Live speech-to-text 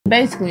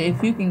Basically,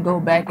 if you can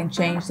go back and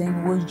change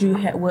things, would you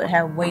would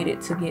have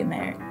waited to get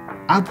married?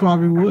 I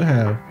probably would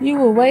have. You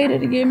would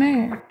waited to get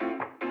married.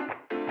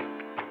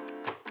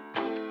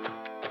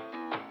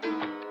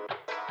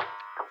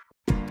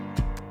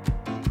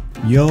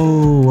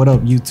 Yo, what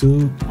up,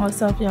 YouTube?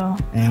 What's up, y'all?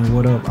 And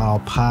what up, our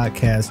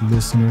podcast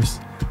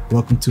listeners?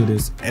 Welcome to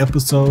this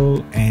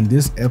episode, and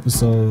this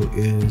episode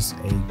is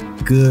a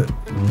good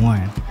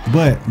one.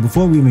 But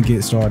before we even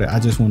get started, I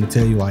just want to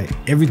tell you, like,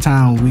 every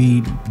time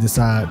we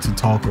decide to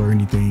talk or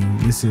anything,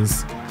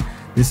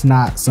 it's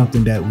not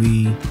something that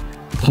we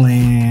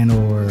plan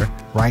or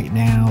write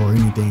down or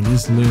anything.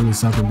 This is literally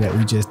something that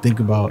we just think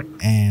about,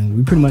 and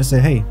we pretty much say,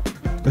 hey,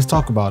 let's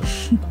talk about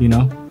it, you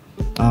know?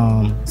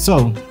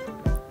 So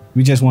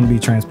we just want to be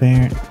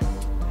transparent,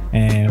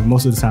 and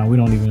most of the time we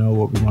don't even know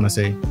what we want to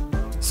say.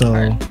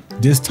 So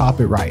this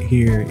topic right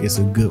here is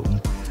a good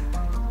one.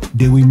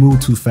 Did we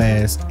move too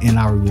fast in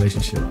our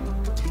relationship?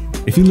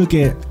 If you look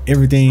at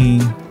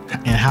everything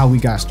and how we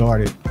got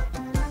started,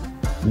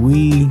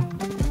 we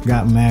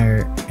got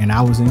married and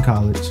I was in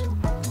college.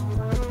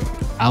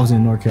 I was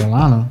in North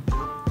Carolina.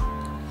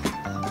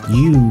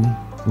 You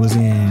was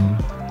in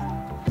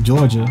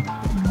Georgia,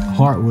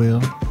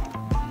 Hartwell.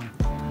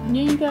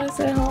 You gotta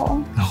say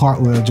home.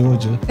 Hartwell,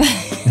 Georgia.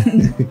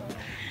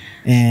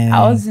 And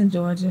I was in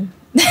Georgia.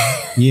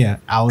 Yeah,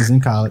 I was in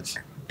college.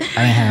 I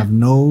didn't have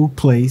no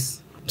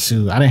place.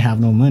 Shoot, I didn't have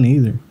no money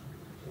either.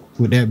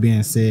 With that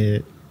being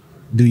said,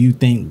 do you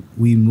think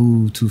we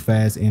moved too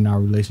fast in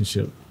our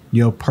relationship?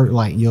 Your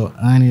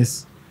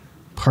honest,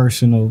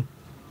 personal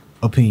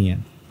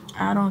opinion.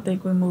 I don't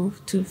think we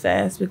moved too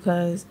fast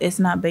because it's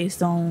not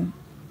based on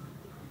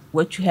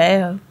what you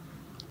have.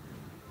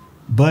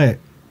 But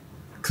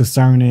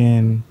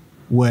concerning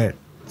what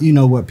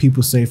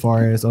people say,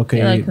 far as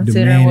okay,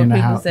 the man in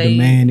the house, the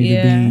man need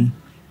to be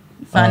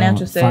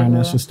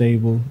financial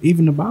stable.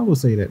 Even the Bible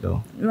say that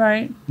though,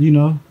 right? You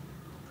know.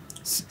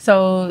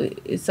 So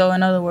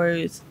in other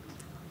words,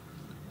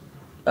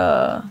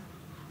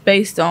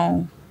 based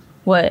on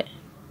what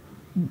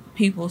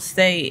people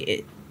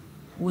say,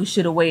 we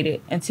should have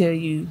waited until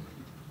you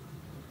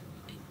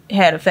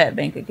had a fat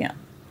bank account.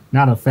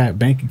 Not a fat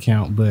bank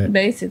account, but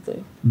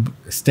basically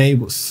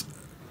stable,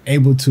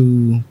 able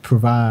to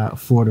provide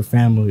for the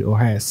family, or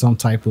had some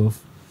type of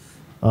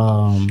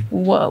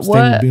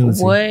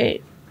stability.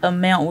 What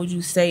amount would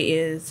you say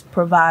is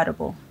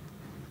providable?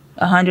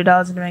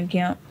 $100 in the bank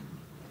account?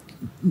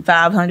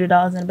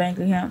 $500 in the bank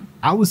account?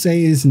 I would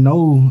say it's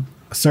no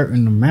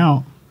certain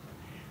amount.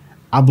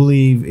 I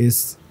believe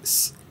it's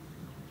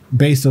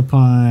based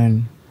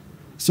upon.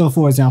 So,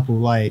 for example,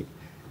 like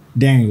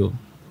Daniel,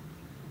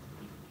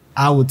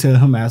 I would tell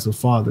him as a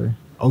father,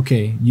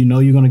 okay,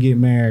 you're gonna get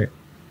married,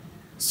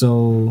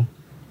 so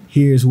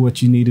here's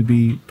what you need to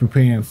be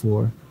preparing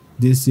for.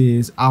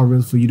 I'd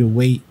rather for you to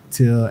wait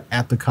till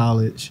after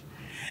college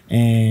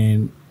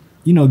and,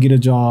 get a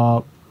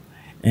job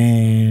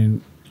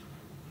and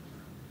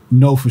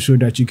know for sure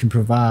that you can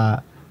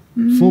provide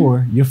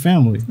for your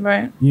family.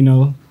 Right.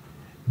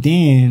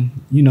 Then,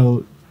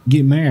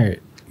 get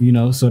married,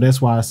 So that's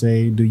why I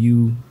say, do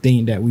you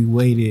think that we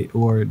waited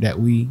or that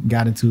we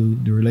got into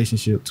the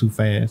relationship too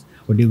fast,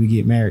 or did we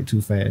get married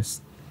too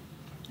fast?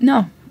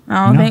 No,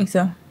 I don't think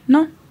so.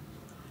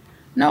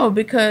 No,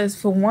 because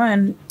for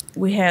one,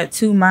 we had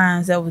two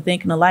minds that were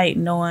thinking alike,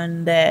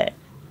 knowing that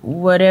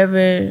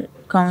whatever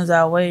comes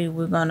our way,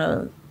 we're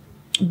gonna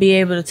be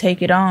able to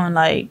take it on.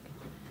 Like,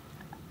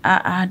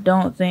 I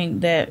don't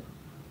think that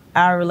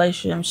our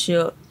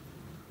relationship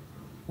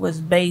was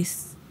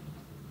based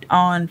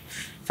on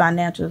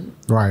financial.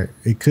 Right,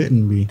 it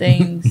couldn't be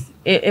things.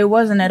 It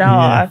wasn't at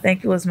all. Yeah. I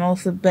think it was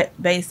mostly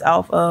based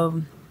off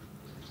of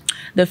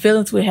the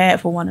feelings we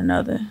had for one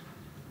another.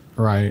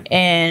 Right,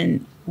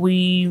 and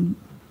we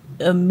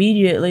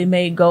immediately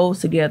made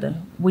goals together.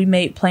 We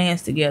made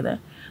plans together.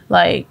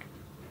 Like,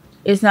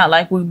 it's not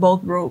like we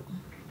both broke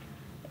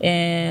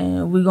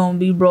and we're gonna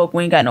be broke.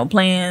 We ain't got no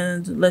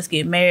plans. Let's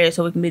get married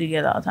so we can be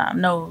together all the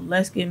time. No,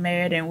 let's get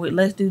married and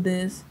let's do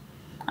this.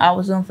 I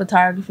was doing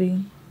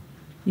photography.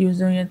 You was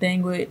doing your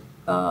thing with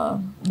the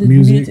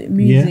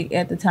music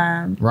at the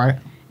time. Right.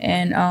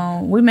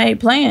 And we made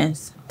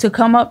plans to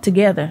come up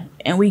together,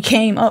 and we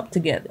came up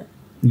together.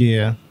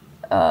 Yeah.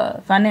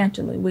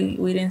 Financially,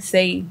 we didn't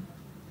say,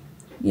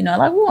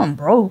 like, we weren't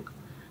broke,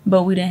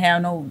 but we didn't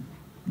have no,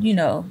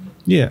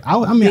 Yeah, I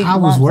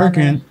was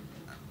working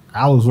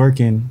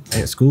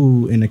at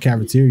school in the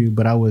cafeteria,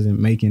 but I wasn't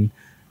making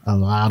a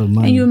lot of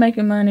money. And you were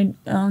making money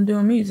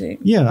doing music.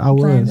 Yeah, I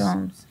was.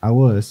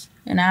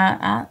 And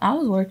I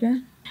was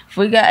working.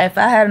 If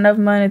I had enough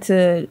money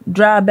to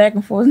drive back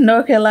and forth to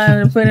North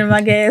Carolina to put in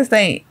my gas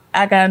tank,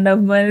 I got enough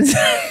money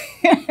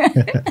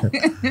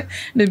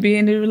to be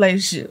in the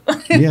relationship.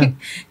 Yeah.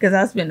 Because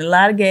I spent a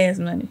lot of gas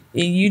money.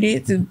 And you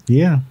did too.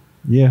 Yeah.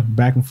 Yeah.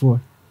 Back and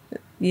forth.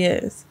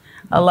 Yes.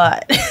 A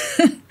lot.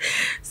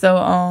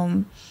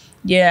 So,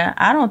 yeah,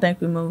 I don't think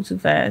we moved too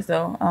fast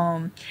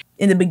though.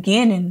 In the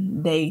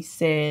beginning, they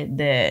said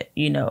that,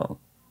 y'all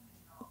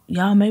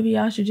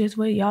should just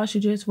wait. Y'all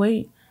should just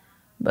wait.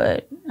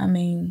 But I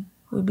mean,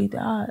 we beat the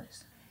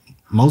odds.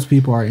 Most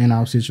people are in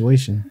our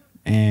situation,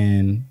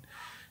 and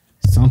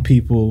some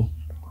people.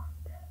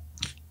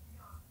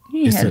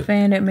 You ain't had a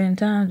fan that many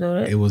times though.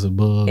 It was a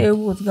bug. It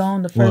was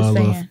gone the first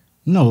fan.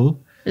 No.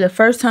 The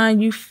first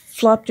time you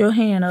flopped your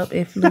hand up,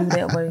 it flew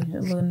that way. A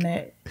little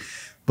net.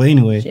 But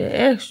anyway. Shit,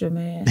 extra,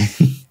 man.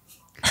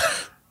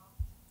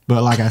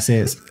 But like I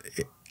said,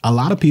 a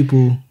lot of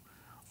people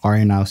are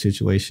in our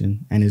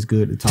situation, and it's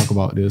good to talk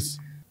about this.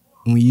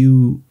 When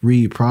you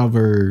read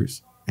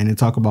Proverbs and they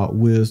talk about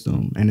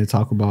wisdom and they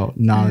talk about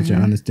knowledge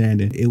and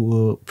understanding, it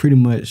will pretty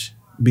much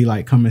be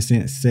like common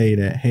sense say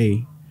that,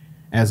 hey,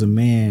 as a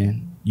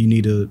man, you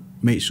need to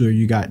make sure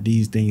you got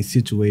these things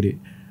situated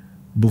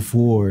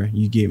before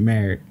you get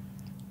married.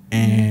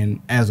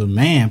 And as a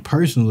man,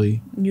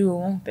 personally, you would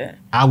want that.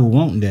 I would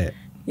want that.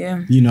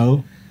 Yeah. You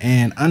know,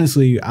 and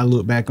honestly, I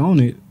look back on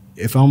it.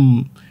 If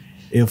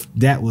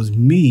that was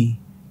me,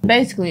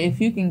 basically,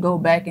 if you can go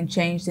back and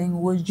change things,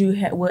 would you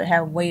would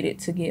have waited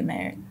to get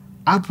married?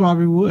 I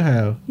probably would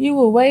have. You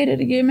would waited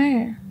to get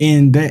married.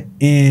 In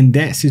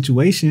that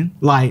situation,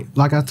 like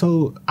I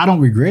told, I don't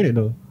regret it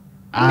though.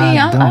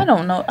 I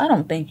don't know. I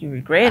don't think you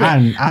regret it. I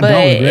don't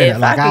regret it.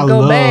 Like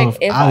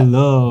I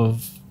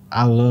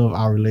love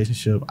our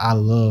relationship. I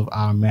love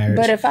our marriage.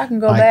 But if I can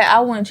go back, I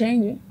wouldn't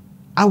change it.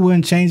 I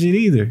wouldn't change it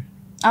either.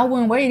 I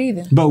wouldn't wait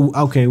either. But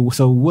okay,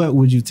 so what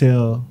would you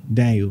tell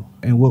Daniel,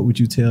 and what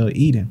would you tell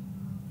Eden?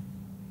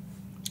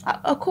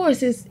 Of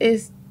course,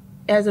 it's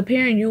as a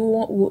parent, you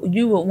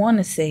would want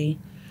to say,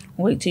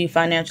 wait till you're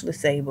financially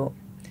stable,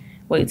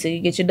 wait till you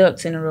get your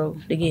ducks in a row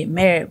to get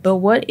married. But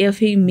what if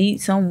he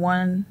meets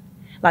someone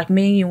like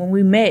me and you? When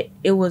we met,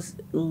 it was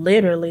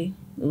literally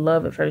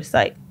love at first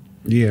sight.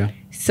 Yeah.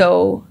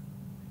 So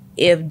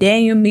if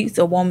Daniel meets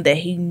a woman that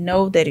he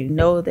knows,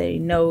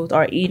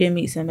 or Eden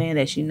meets a man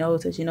that she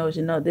knows,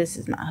 this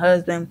is my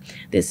husband,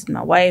 this is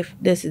my wife,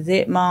 this is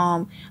it,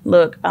 Mom.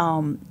 Look,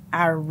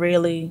 I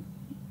really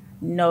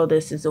know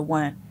this is the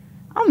one.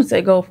 I'm gonna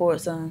say go for it,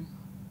 son.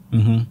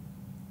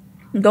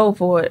 Go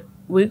for it.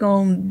 We're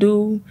gonna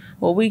do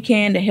what we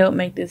can to help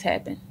make this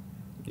happen.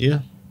 Yeah,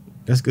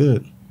 that's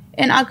good.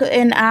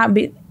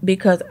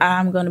 Because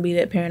I'm gonna be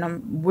that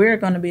parent. We're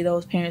gonna be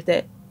those parents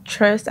that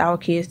trust our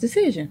kids'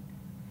 decision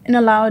and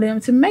allow them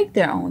to make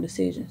their own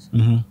decisions.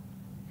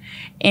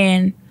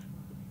 And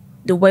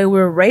the way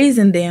we're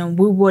raising them,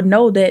 we will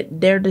know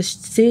that their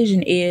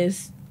decision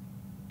is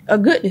a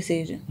good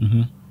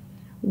decision.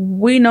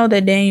 We know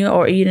that Daniel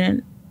or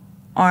Eden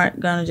aren't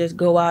gonna just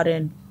go out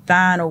and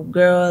find a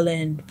girl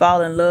and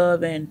fall in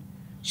love and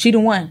she the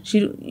one.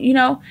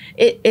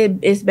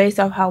 It's based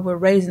off how we're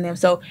raising them.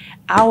 So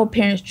our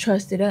parents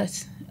trusted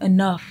us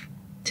enough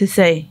to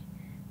say,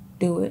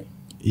 do it.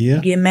 Yeah.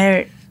 Get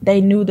married. They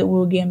knew that we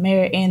were getting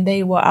married and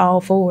they were all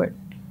for it.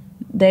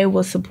 They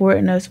were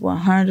supporting us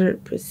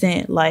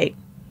 100%. Like,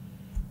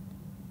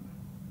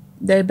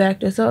 they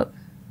backed us up.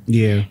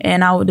 Yeah.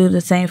 And I would do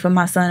the same for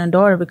my son and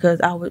daughter because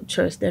I would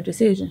trust their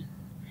decision.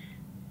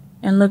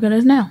 And look at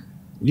us now.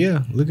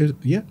 Yeah.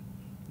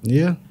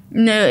 Yeah.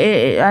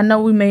 No, I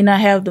know we may not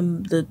have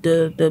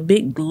the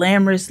big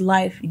glamorous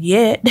life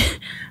yet,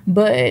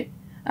 but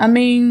I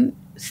mean,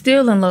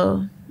 still in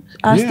love.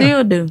 I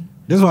still do.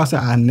 That's why I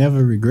said I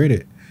never regret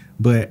it.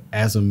 But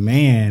as a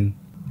man,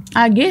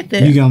 I get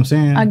that. You get what I'm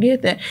saying? I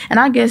get that. And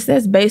I guess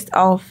that's based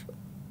off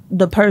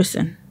the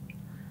person.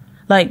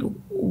 Like,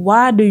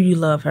 why do you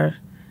love her?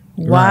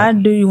 Why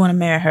do you want to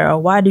marry her? Or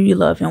why do you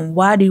love him?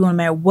 Why do you want to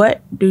marry?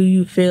 What do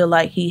you feel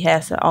like he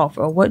has to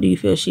offer? Or what do you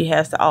feel she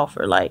has to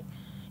offer? Like,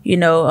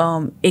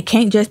 it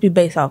can't just be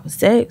based off of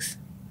sex.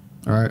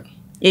 All right.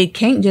 It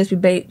can't just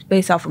be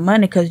based off of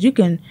money, because you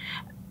can,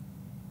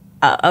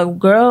 a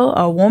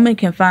woman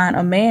can find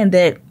a man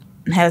that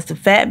has the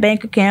fat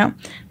bank account,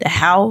 the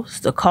house,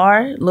 the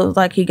car. Looks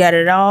like he got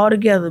it all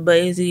together, but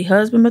is he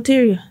husband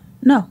material?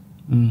 No.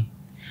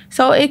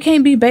 So it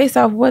can't be based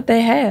off what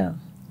they have.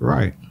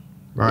 Right.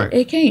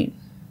 It can't.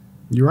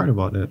 You're right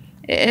about that.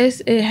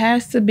 It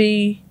has to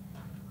be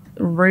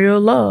real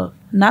love,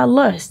 not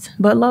lust,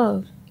 but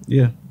love.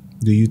 Yeah.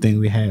 Do you think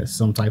we had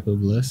some type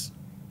of lust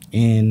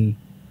in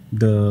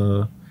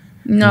the?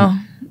 No,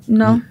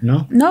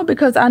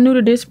 because I knew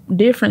the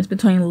difference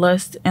between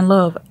lust and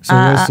love. So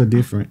what's the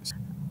difference?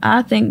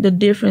 I think the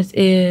difference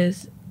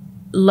is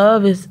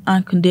love is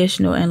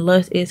unconditional and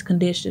lust is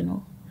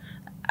conditional.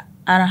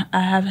 I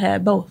have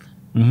had both.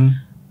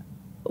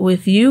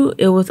 With you,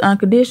 it was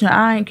unconditional.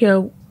 I ain't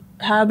care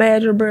how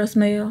bad your breath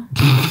smell.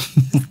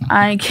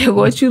 I ain't care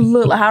what you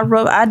look like, how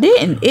rough.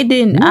 It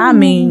didn't. Ooh. I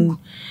mean,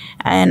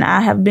 and I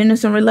have been in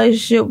some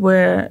relationship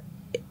where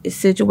it's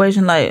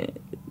situation like,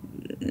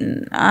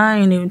 I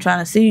ain't even trying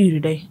to see you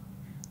today.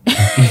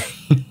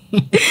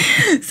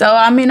 So,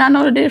 I mean, I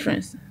know the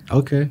difference.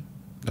 Okay.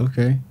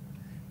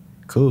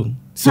 Cool.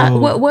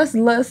 So, what's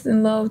lust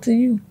and love to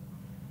you?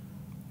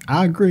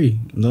 I agree.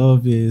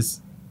 Love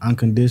is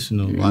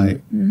unconditional.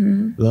 Like,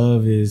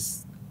 love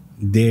is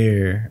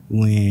there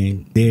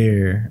when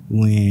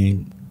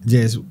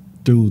just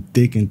through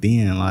thick and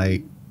thin.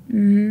 Like,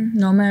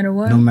 No matter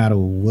what. No matter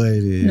what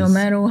it is. No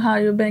matter how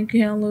your bank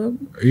account look.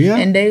 Yeah.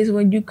 And days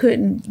when you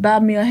couldn't buy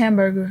me a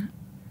hamburger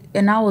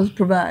and I was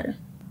providing.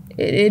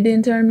 It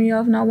didn't turn me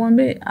off not one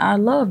bit. I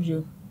loved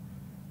you.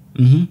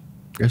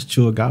 That's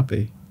true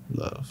agape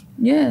love.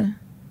 Yeah.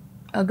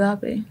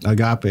 Agape.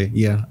 Agape,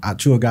 yeah.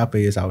 True agape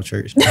is our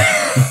church. Say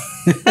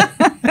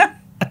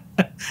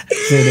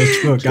that's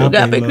true agape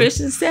love.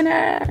 Christian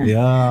Center.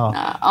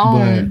 Yeah.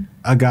 But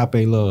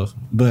agape love.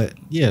 But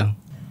yeah.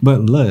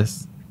 But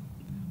lust.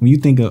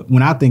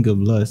 When I think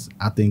of lust,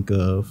 I think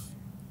of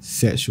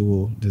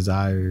sexual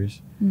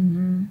desires.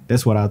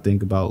 That's what I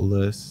think about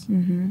lust. So,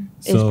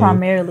 it's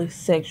primarily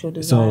sexual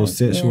desires. So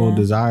sexual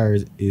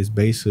desires is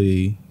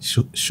basically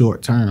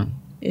short term.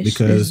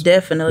 Because it's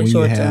definitely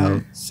short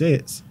term.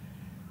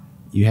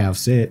 You have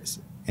sex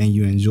and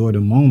you enjoy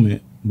the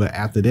moment, but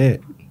after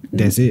that,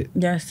 that's it.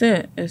 That's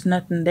it. It's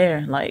nothing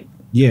there. Like,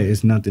 yeah,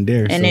 it's nothing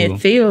there. And it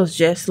feels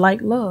just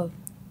like love.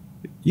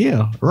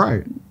 Yeah,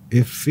 right.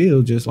 It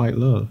feels just like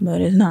love.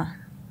 But it's not.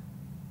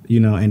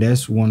 And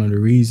that's one of the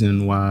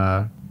reasons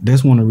why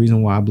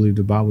I believe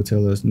the Bible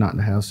tells us not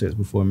to have sex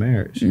before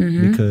marriage.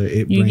 Because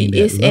it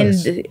brings that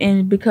lust.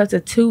 And because the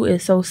two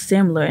is so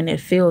similar and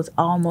it feels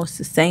almost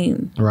the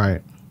same.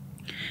 Right.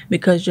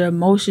 Because your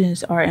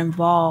emotions are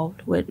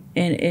involved with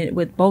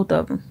both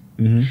of them.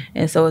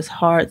 And so it's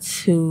hard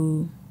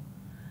to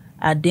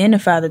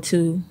identify the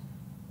two,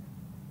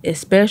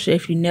 especially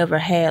if you never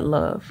had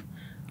love.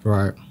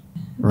 Right.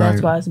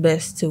 That's why it's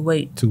best to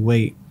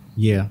wait.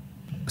 Yeah.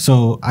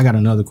 So I got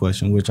another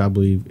question, which I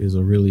believe is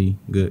a really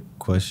good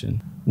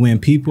question. When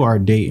people are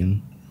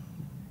dating,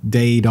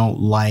 they don't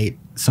like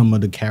some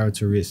of the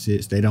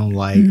characteristics. They don't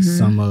like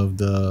some of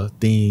the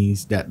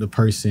things that the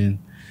person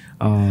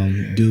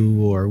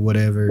do or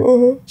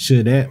whatever.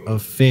 Should that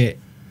affect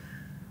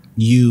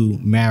you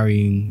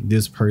marrying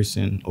this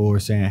person or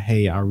saying,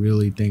 hey, I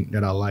really think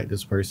that I like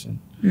this person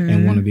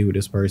and want to be with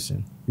this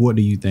person? What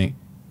do you think?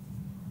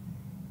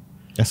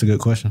 That's a good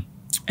question.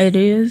 It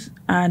is.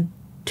 I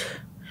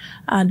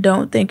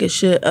don't think it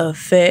should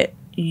affect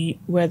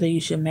whether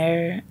you should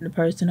marry the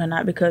person or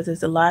not, because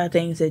there's a lot of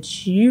things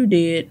that you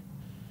did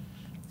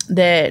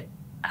that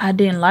I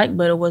didn't like,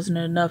 but it wasn't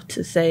enough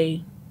to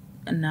say,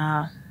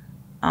 nah,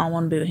 I don't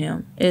want to be with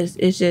him.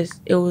 It's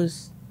just, it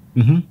was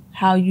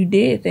how you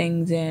did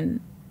things, and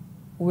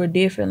we're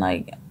different.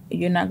 Like,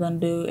 you're not going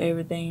to do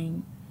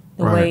everything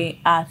the way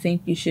I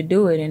think you should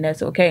do it, and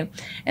that's okay.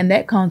 And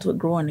that comes with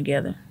growing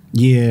together.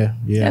 Yeah.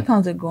 That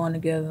comes with growing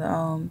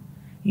together.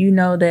 You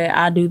know that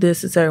I do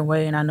this a certain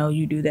way, and I know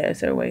you do that a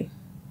certain way.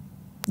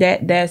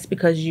 That's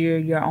because you're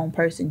your own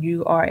person.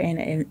 You are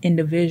an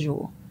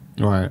individual.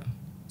 Right.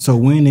 So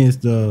when is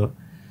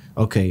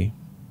okay,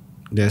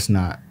 he's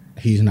not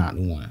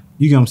the one.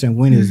 You get what I'm saying?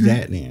 When is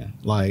that then?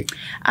 Like,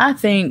 I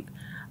think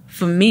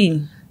for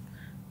me,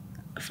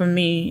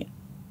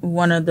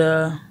 one of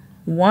the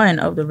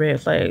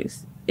red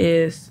flags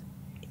is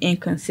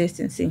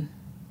inconsistency.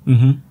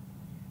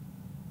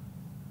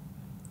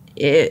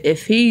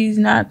 If he's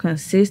not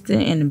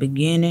consistent in the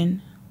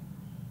beginning.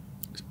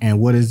 And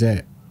what is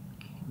that?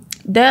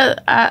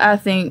 That I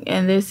think,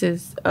 and this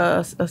is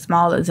a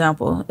small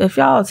example. If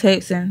y'all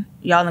texting,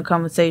 y'all in a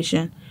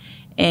conversation,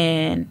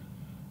 and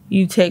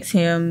you text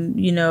him,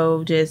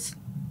 just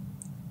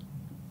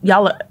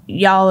y'all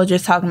are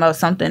just talking about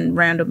something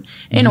random.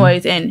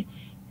 Anyways, and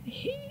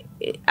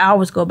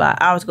hours go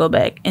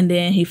back, and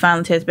then he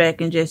finally texts back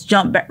and just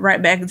jump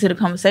right back into the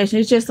conversation.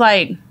 It's just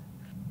like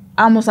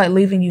almost like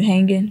leaving you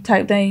hanging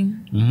type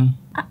thing.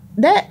 I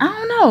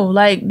don't know.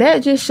 Like,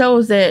 that just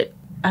shows that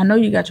I know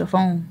you got your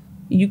phone.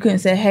 You couldn't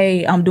say,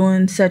 hey, I'm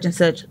doing such and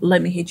such,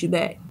 let me hit you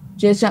back.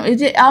 Just jump. It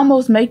just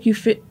almost make you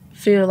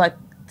feel like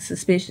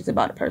suspicious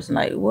about a person.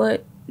 Like,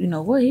 what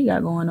he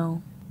got going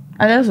on?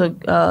 That's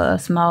a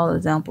small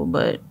example,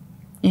 but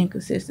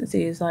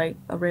inconsistency is like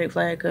a red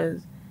flag,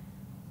 because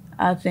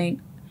I think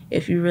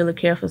if you really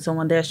care for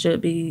someone, there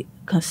should be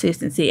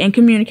consistency and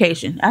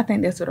communication. I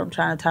think that's what I'm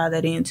trying to tie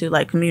that into,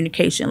 like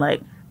communication.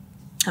 Like,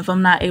 if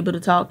I'm not able to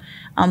talk,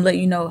 I'm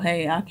letting you know,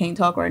 hey, I can't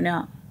talk right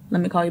now,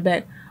 let me call you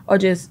back. Or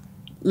just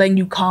letting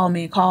you call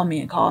me, finally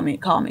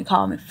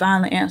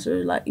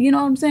answer. Like, you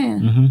know what I'm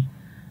saying?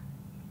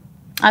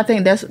 I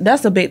think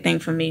that's a big thing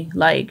for me.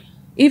 Like,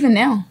 even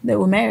now that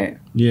we're married,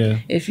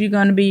 if you're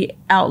going to be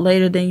out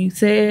later than you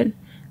said,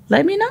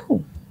 let me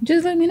know.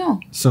 Just let me know.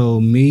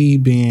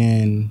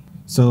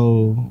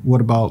 What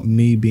about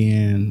me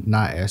being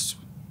not as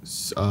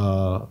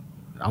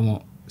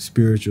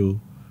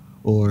spiritual,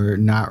 or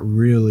not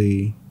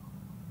really,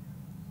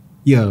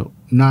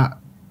 not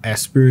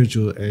as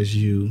spiritual as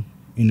you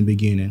in the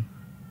beginning?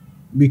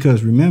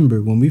 Because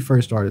remember, when we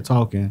first started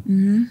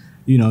talking,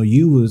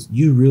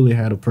 you really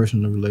had a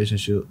personal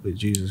relationship with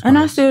Jesus Christ. And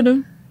I still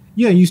do.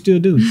 Yeah, you still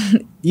do.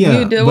 Yeah,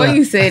 you do. Well,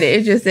 you said it.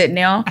 It's just that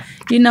now,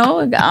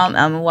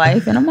 I'm a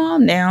wife and a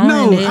mom now.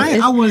 No,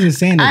 I wasn't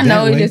saying it. I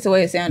know that it's way. just the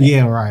way it sounded.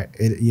 Yeah, right.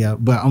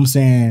 But I'm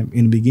saying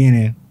in the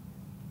beginning,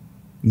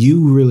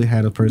 you really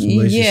had a personal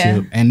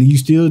relationship, and you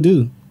still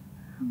do.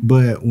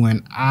 But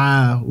when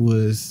I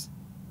was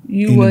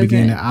You in the wasn't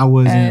beginning,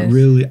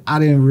 I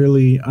didn't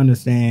really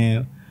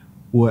understand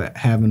what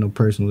having a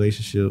personal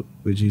relationship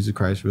with Jesus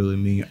Christ really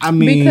mean. I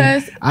mean,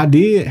 Because I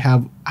did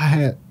have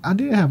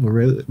a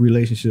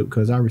relationship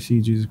because I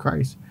received Jesus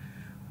Christ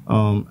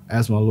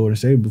as my Lord and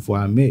Savior before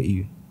I met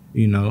you,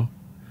 you know.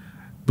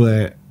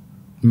 But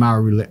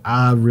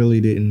I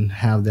really didn't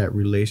have that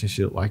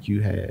relationship like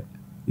you had.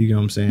 You know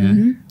what I'm saying?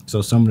 Mm-hmm.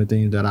 So some of the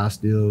things that I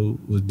still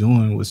was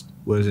doing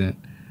wasn't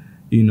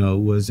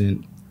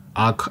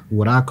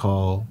what I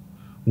call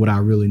what I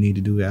really need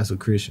to do as a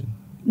Christian,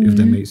 if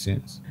that makes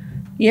sense.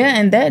 Yeah,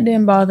 and that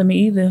didn't bother me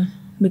either,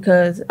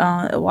 because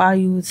while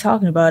you was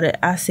talking about it,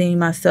 I seen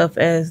myself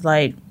as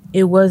like,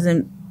 it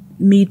wasn't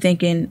me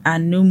thinking I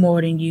knew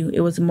more than you. It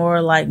was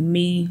more like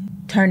me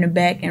turning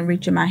back and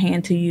reaching my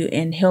hand to you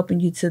and helping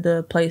you to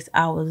the place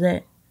I was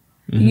at.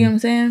 You know what I'm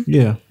saying?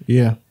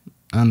 Yeah,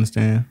 I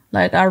understand.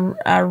 Like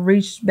I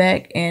reached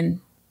back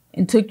and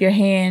took your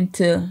hand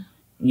to,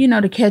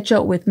 to catch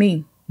up with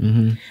me.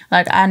 Mm-hmm.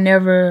 Like I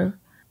never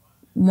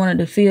wanted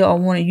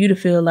you to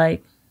feel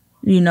like,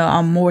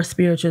 I'm more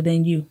spiritual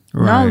than you.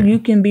 Right. No, you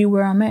can be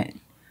where I'm at.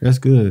 That's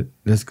good.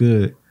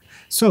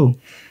 So,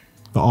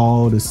 for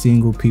all the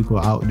single people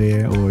out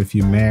there, or if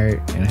you're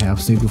married and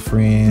have single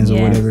friends or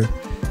whatever,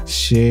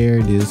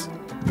 share this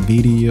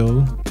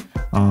video,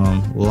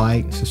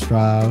 like,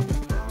 subscribe,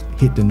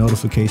 hit the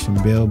notification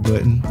bell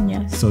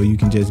button, so you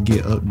can just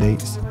get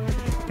updates.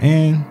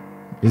 And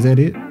is that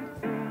it?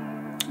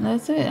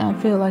 That's it. I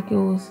feel like it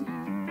was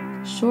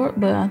short,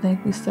 but I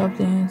think we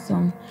stuffed in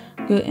some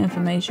good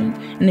information.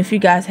 And if you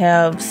guys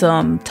have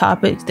some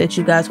topics that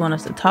you guys want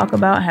us to talk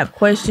about, have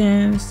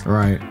questions,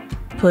 right,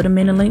 put them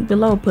in the link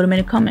below, put them in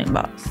the comment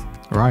box.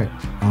 Right.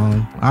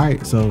 All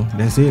right, so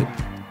that's it.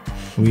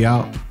 We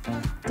out.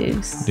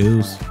 Deuce.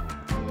 Deuce.